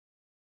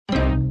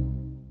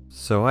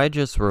So I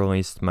just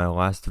released my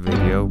last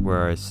video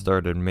where I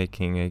started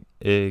making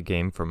a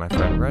game for my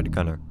friend Red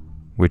Gunner,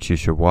 which you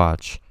should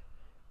watch.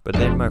 But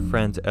then my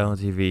friend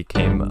LDV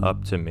came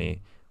up to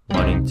me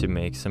wanting to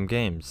make some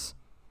games.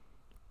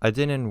 I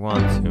didn't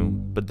want to,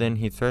 but then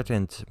he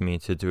threatened me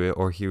to do it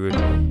or he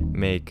would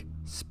make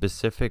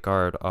specific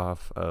art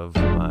off of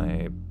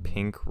my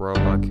pink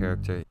robot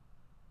character.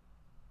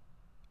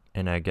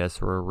 And I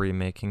guess we're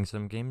remaking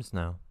some games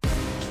now.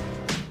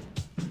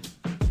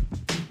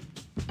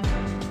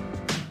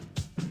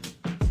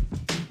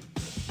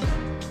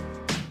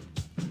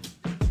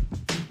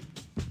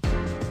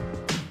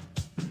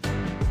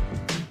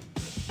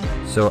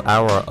 So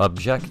our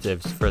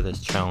objectives for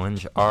this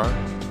challenge are,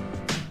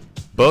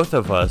 both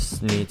of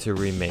us need to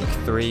remake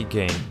 3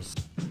 games.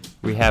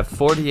 We have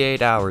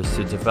 48 hours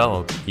to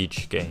develop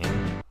each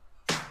game.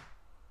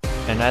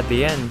 And at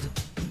the end,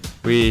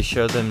 we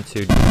show them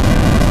to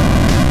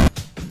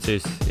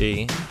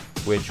see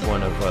which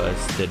one of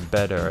us did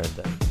better at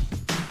them.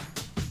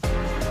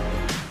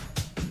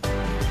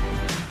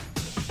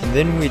 And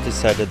then we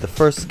decided the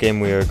first game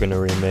we are going to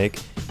remake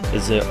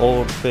is an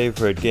old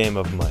favorite game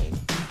of mine.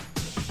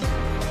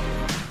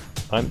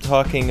 I'm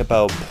talking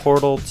about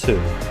Portal 2.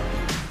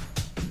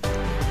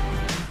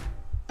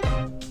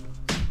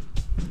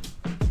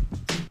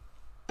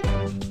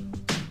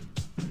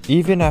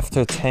 Even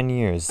after 10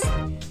 years,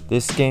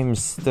 this game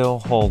still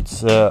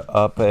holds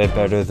up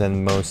better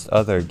than most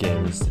other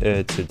games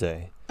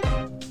today.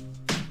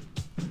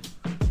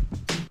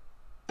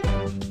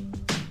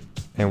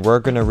 And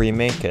we're gonna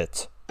remake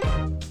it.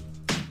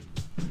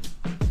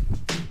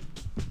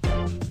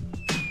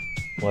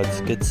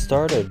 Let's get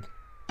started.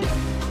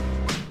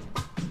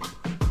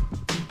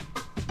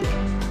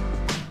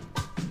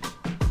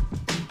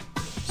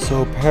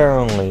 So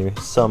apparently,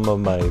 some of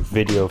my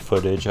video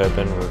footage I've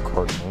been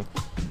recording,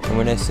 and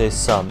when I say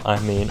some, I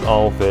mean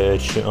all of it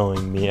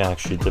showing me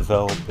actually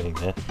developing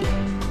it,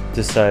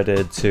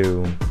 decided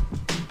to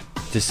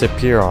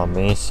disappear on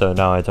me, so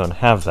now I don't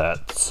have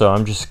that. So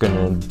I'm just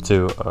gonna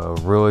do a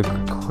really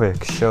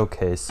quick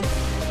showcase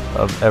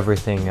of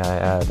everything I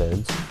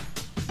added.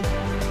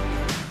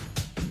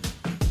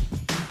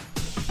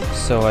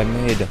 So I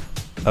made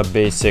a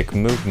basic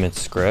movement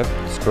script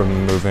for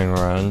moving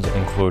around,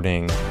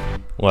 including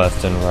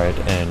left and right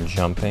and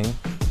jumping.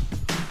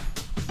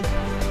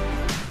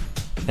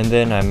 And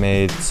then I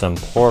made some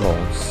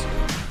portals,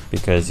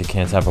 because you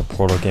can't have a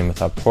portal game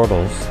without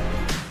portals.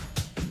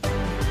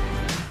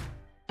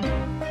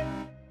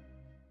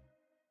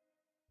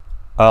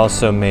 I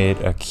also made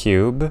a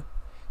cube,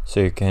 so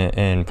you can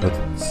input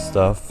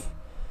stuff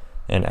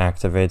and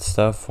activate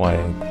stuff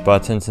like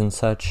buttons and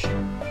such.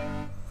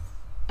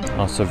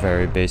 Also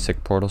very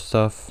basic portal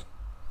stuff.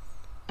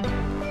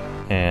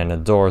 And a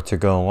door to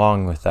go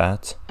along with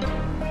that.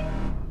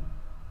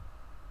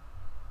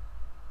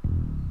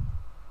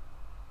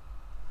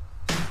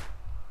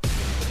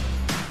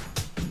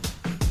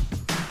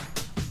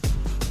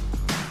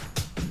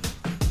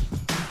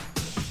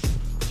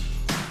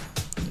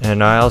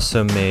 And I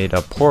also made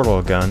a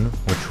portal gun,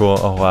 which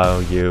will allow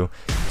you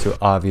to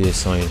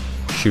obviously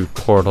shoot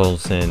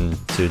portals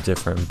into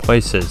different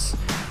places.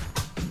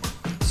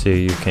 So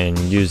you can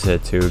use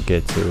it to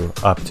get to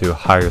up to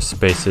higher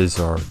spaces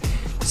or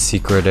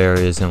secret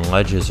areas and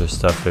ledges or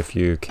stuff if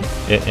you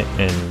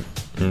can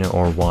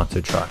or want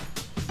to try.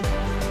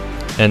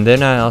 And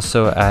then I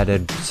also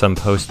added some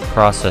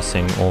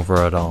post-processing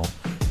over it all,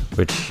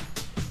 which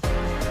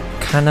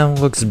kind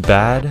of looks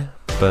bad,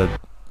 but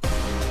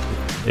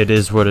it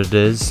is what it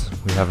is.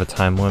 We have a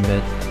time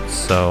limit,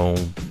 so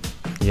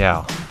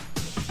yeah,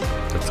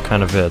 that's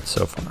kind of it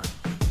so far.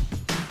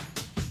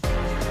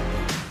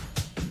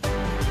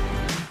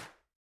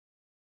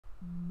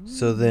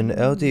 So then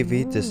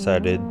LDV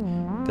decided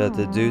that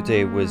the due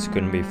date was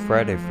going to be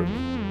Friday for me.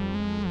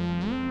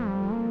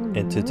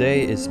 And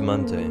today is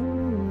Monday,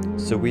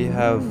 so we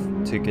have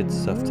to get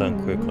stuff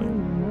done quickly.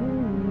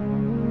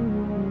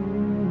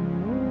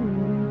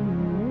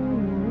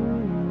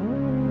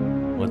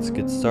 Let's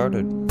get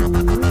started.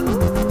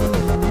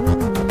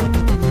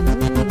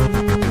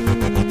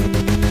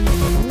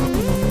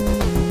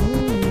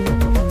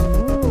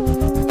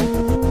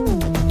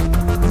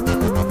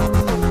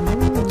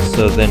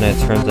 So then I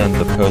turned on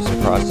the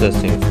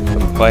post-processing from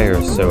the player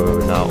so it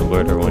would not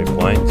literally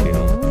blind you,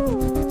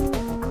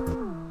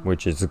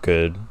 which is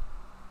good.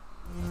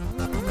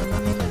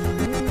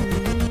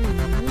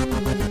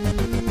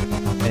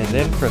 And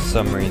then for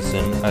some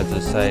reason I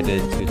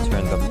decided to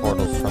turn the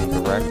portals from the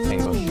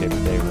rectangle shape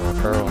they were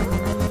earlier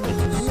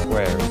into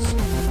squares.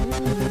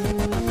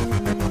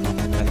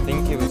 I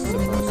think it was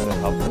supposed to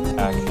help with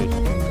actually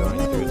going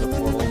through the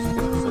portals,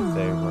 because if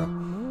they were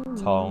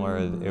taller,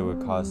 it would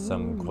cause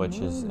some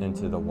glitches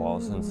into the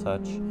walls and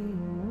such,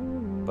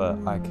 but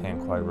I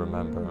can't quite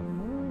remember.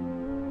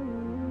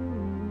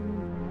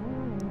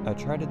 I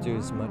tried to do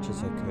as much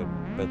as I could,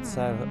 but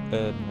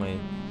sadly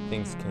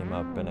things came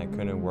up and I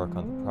couldn't work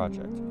on the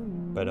project,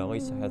 but at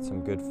least I had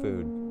some good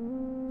food.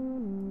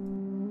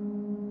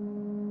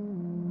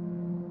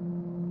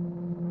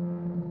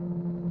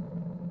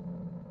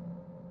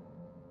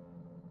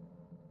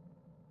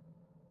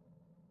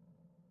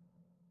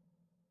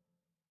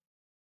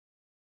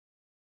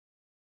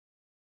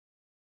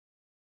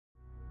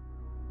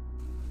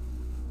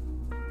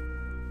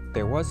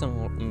 There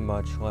wasn't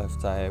much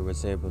left I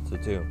was able to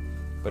do,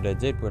 but I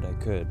did what I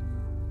could.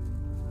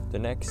 The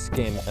next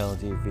game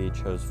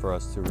LDV chose for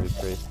us to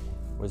recreate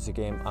was a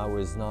game I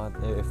was not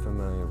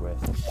familiar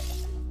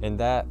with, and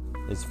that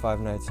is Five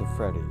Nights at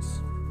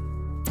Freddy's.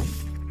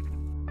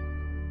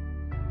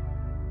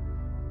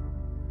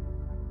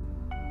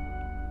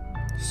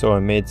 So I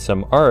made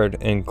some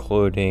art,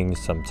 including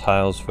some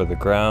tiles for the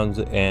ground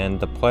and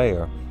the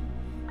player.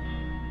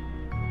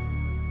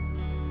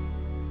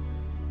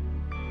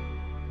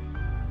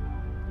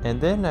 And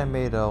then I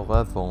made a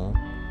level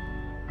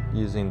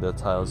using the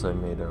tiles I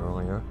made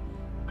earlier.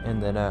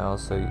 And then I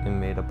also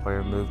made a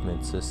player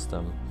movement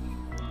system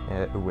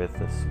with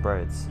the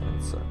sprites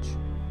and such.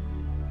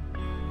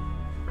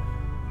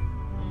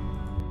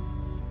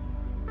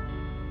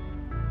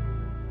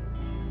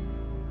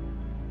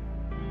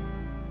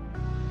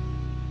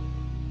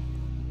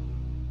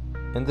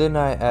 And then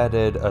I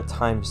added a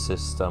time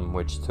system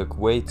which took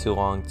way too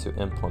long to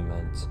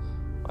implement.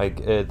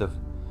 Like the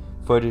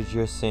footage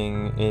you're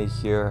seeing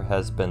here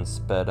has been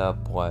sped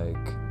up like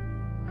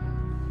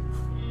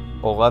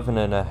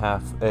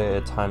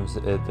 11.5 times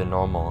the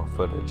normal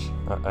footage.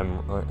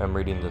 I'm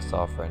reading this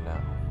off right now.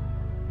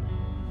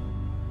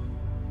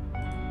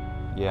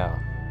 Yeah.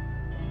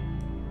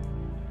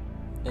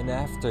 And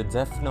after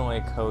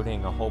definitely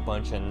coding a whole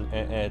bunch and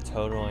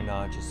totally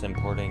not just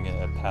importing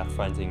a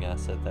pathfinding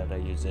asset that I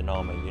use in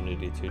all my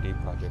Unity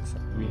 2D projects,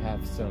 we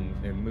have some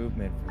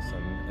movement for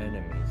some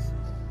enemies,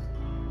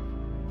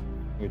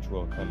 which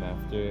will come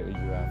after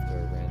you after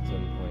a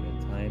random point in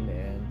time,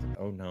 and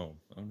oh no.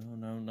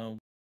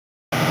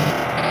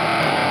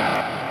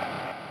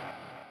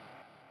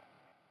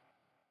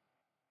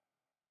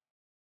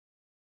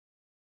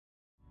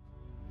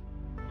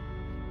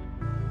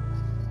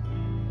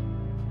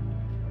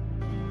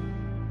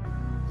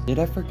 Did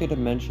I forget to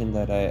mention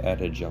that I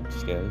added jump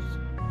scares?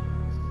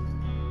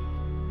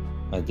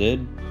 I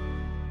did?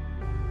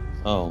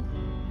 Oh.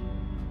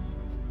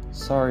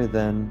 Sorry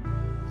then.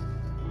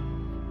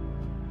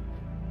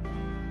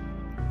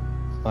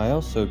 I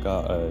also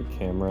got a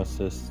camera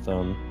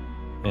system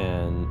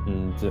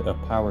and a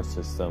power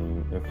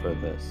system for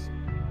this.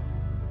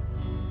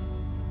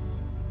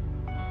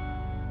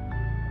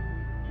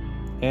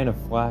 And a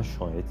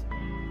flashlight,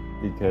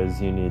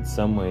 because you need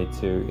some way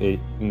to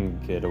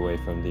get away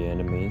from the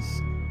enemies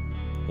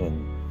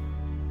and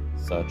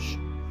such.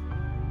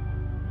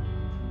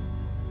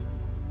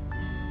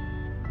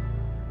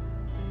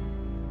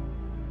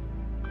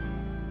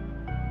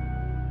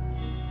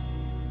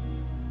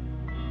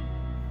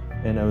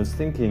 And I was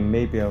thinking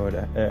maybe I would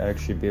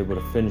actually be able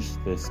to finish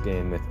this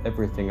game with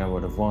everything I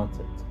would have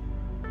wanted.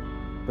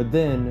 But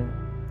then,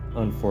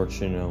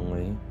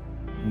 unfortunately,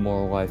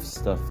 more life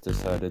stuff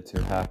decided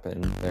to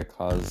happen that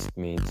caused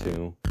me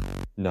to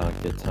not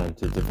get time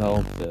to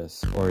develop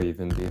this, or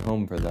even be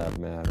home for that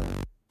matter.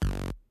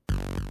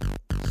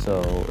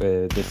 So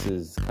this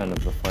is kind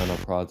of the final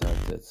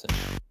product it's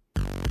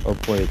in.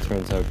 Hopefully it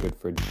turns out good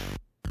for you.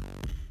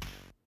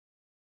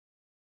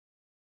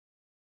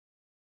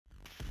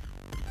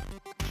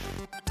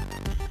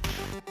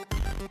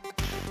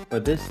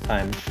 But this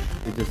time,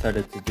 we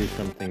decided to do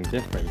something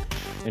different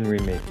and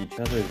remake each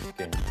other's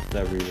games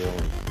that we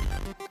released.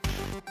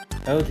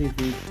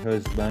 LDV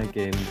chose my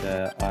game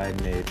that I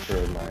made for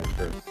my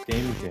first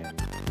game jam,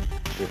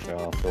 which I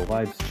also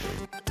live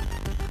streamed.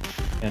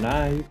 And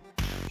I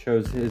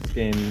chose his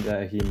game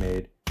that he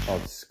made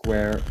called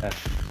Square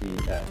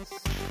FPS.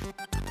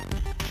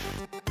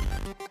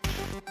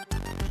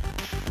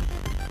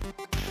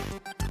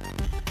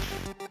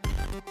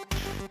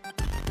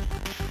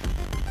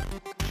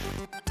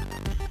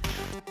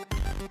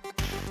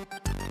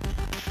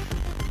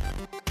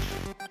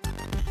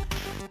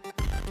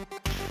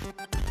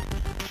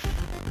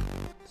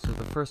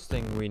 The first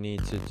thing we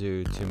need to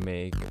do to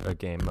make a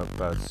game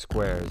about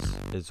squares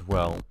is,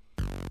 well,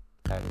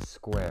 add a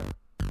square.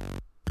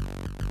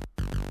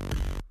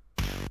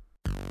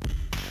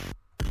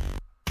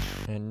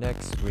 And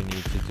next we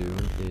need to do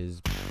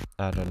is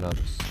add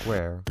another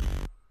square,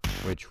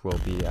 which will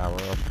be our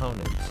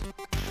opponent.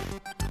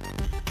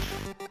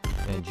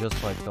 And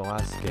just like the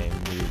last game,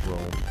 we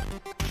will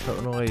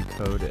totally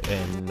code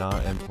and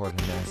not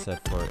import an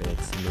asset for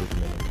its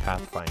movement and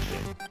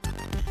pathfinding.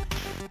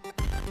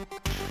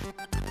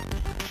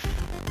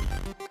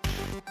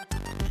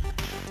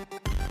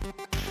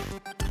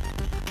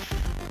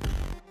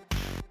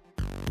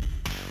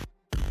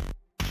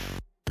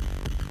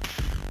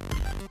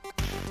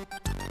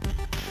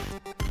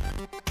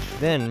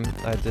 Then,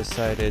 I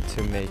decided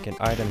to make an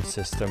item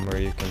system where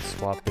you can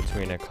swap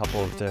between a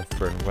couple of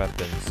different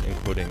weapons,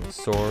 including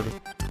sword,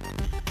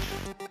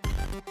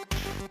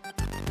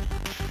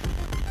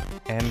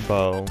 and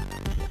bow,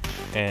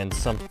 and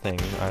something,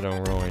 I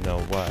don't really know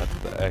what,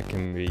 that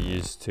can be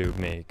used to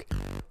make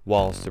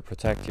walls to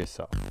protect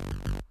yourself.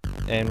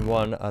 And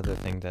one other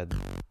thing that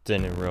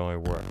didn't really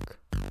work.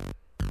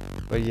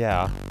 But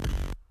yeah,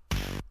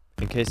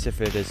 in case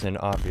if it isn't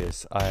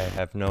obvious, I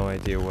have no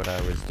idea what I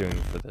was doing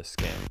for this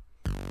game.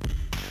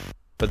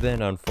 But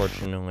then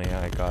unfortunately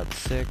I got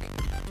sick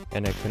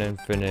and I couldn't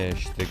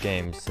finish the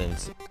game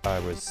since I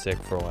was sick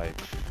for like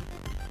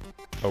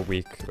a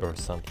week or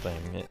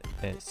something.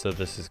 So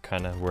this is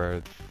kind of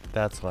where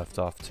that's left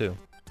off too.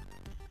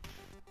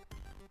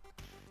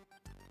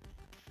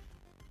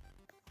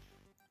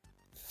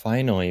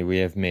 Finally, we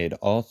have made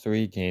all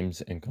 3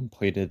 games and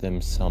completed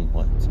them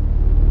somewhat.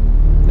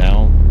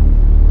 Now,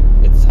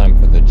 it's time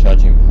for the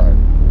judging part,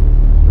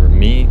 where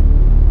me,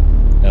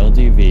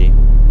 LDV,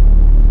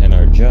 and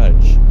our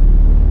judge,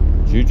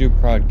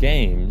 JujuProd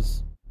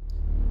Games,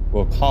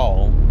 will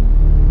call,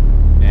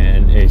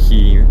 and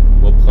he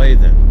will play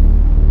them.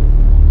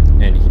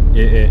 And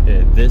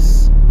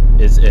this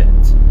is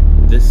it.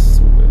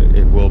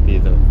 It will be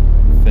the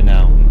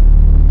finale.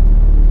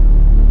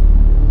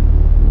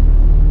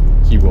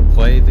 He will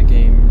play the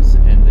games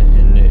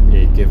and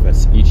it give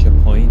us each a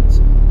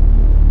point,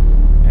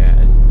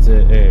 and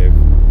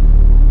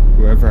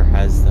whoever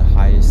has the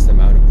highest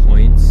amount of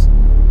points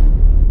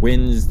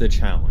wins the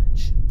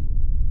challenge.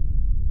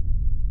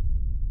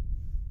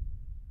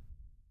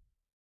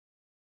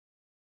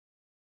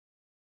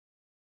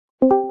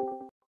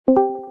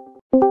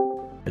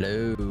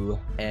 Hello,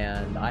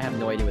 and I have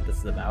no idea what this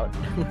is about.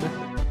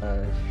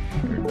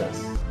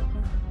 This.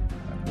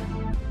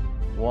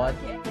 What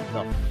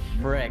the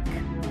frick?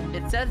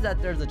 It says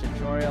that there's a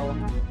tutorial.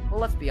 Well,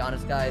 let's be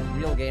honest, guys.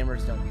 Real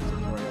gamers don't use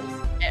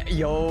tutorials.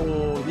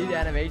 Yo, these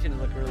animations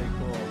look really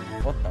cool.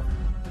 What the?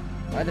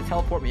 Why had to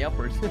teleport me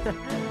upwards?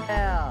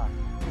 Yeah.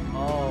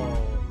 Oh,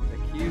 the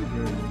cube.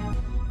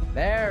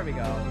 There we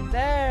go.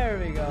 There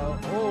we go.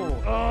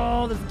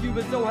 Oh, this cube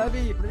is so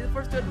heavy. But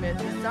first to admit,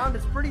 the sound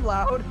is pretty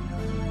loud.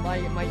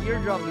 My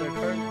eardrums are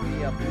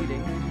currently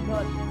bleeding,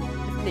 but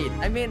it's neat.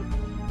 I mean,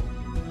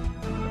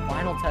 the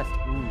final test.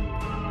 Ooh.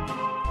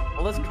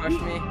 Will this crush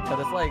me? Cause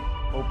it's like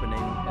opening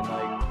and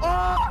like.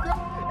 Oh,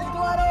 it's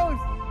GLaDOS!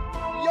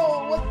 Yo,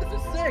 what? This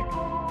is sick.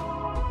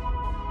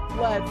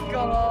 Let's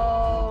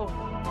go.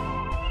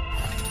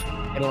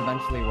 It'll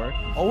eventually work.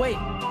 Oh wait,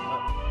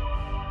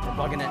 we're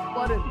bugging it.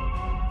 Button.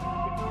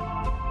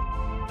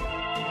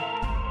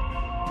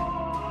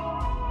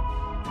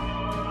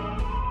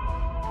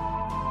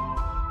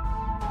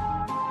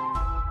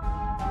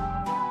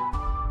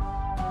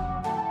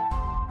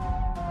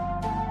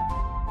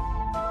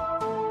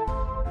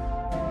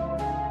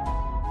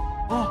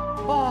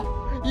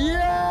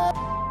 Yeah!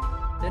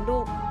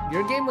 Tindall,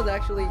 your game had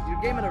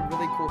a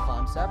really cool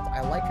concept.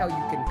 I like how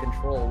you can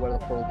control where the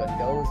portal gun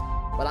goes,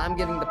 but I'm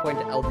giving the point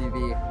to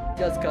LDV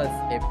just because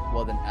it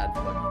wasn't as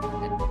fun.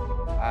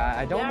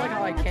 I don't like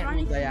how I can't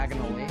move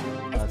diagonally.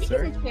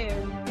 Sir?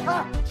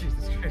 Ah!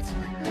 Jesus Christ.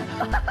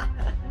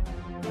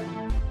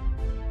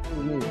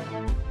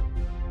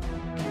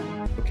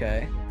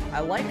 Okay. I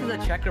like the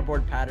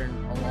checkerboard pattern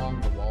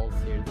along the walls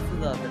here.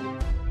 This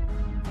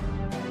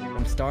is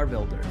from Star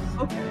Builders.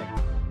 Okay.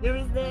 There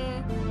is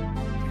the...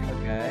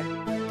 Okay.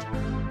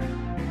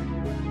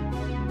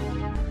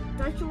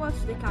 Try to watch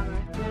the camera.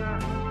 There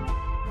are...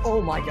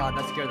 Oh my god,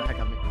 that scared the heck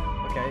out of me.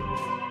 Okay.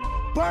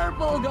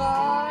 Purple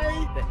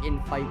guy! The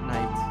in-fight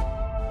night.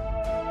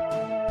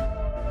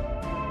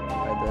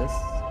 Try this.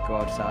 Go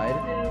outside.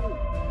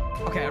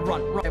 Okay,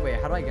 run.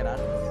 Wait, how do I get out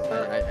of this?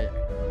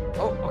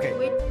 Oh, okay.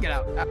 Wait. Get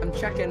out. I'm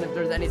checking if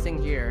there's anything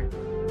here.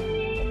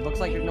 It looks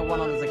like there's no one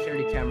on the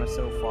security camera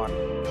so far.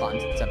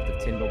 Concept of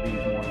TindallB is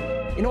more.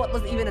 You know what?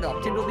 Let's even it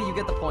up. TindallB, you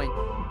get the point.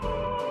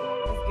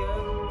 Let's go.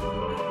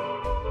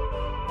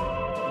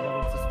 You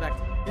don't suspect.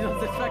 You don't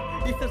suspect.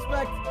 You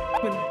suspect.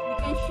 You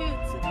can shoot.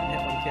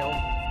 Hit one kill.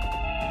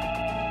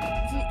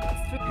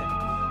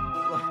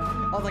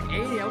 I was like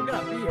 80. I'm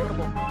gonna be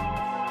horrible.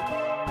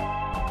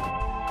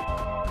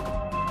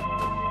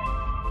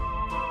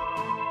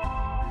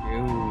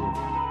 Ooh.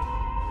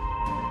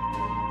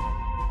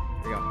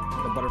 There we go.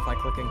 The butterfly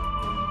clicking.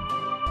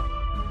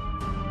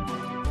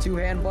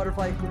 2-hand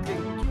butterfly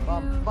clicking.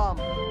 Bum, bum,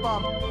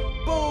 bum,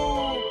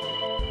 boom!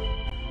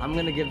 I'm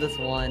gonna give this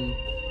one.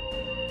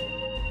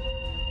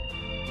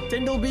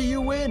 TindallB,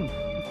 you win!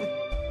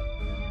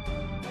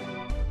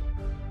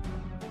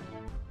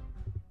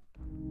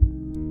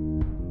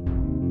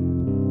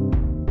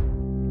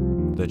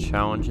 The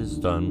challenge is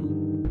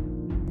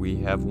done. We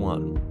have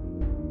won.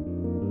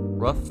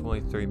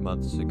 Roughly 3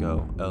 months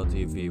ago,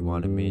 LDV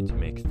wanted me to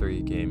make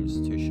 3 games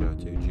to show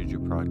to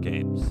JujuProd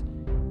Games.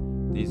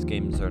 These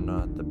games are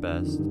not the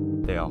best,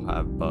 they all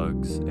have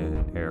bugs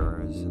and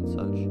errors and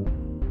such,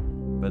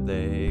 but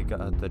they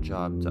got the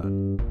job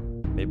done.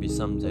 Maybe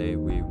someday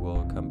we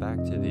will come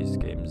back to these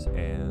games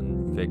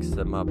and fix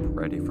them up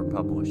ready for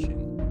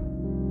publishing.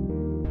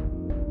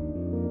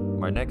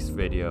 My next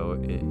video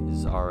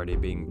is already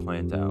being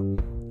planned out.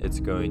 It's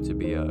going to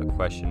be a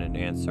question and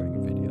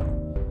answering video.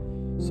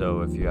 So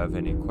if you have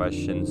any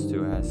questions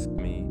to ask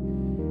me,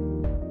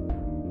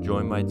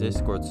 join my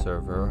Discord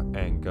server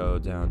and go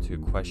down to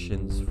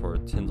questions for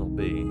TindallB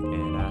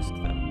and ask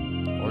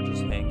them, or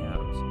just hang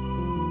out.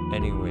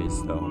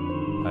 Anyways though,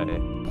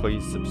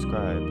 please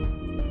subscribe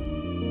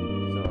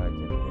so I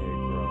can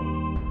grow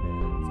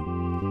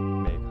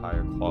and make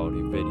higher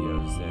quality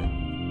videos than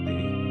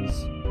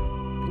these.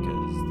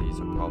 because these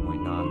are probably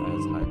not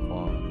as high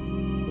quality.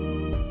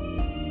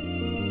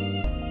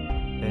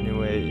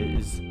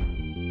 Anyways,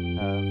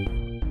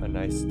 have a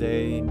nice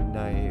day,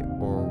 night,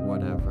 or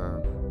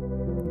whatever.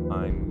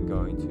 I'm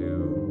going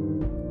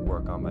to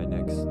work on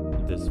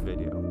this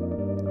video.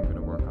 I'm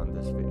gonna work on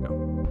this video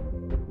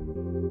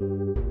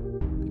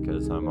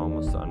because I'm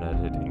almost done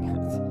editing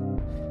it.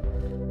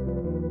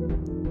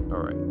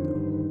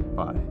 Alright,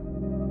 bye.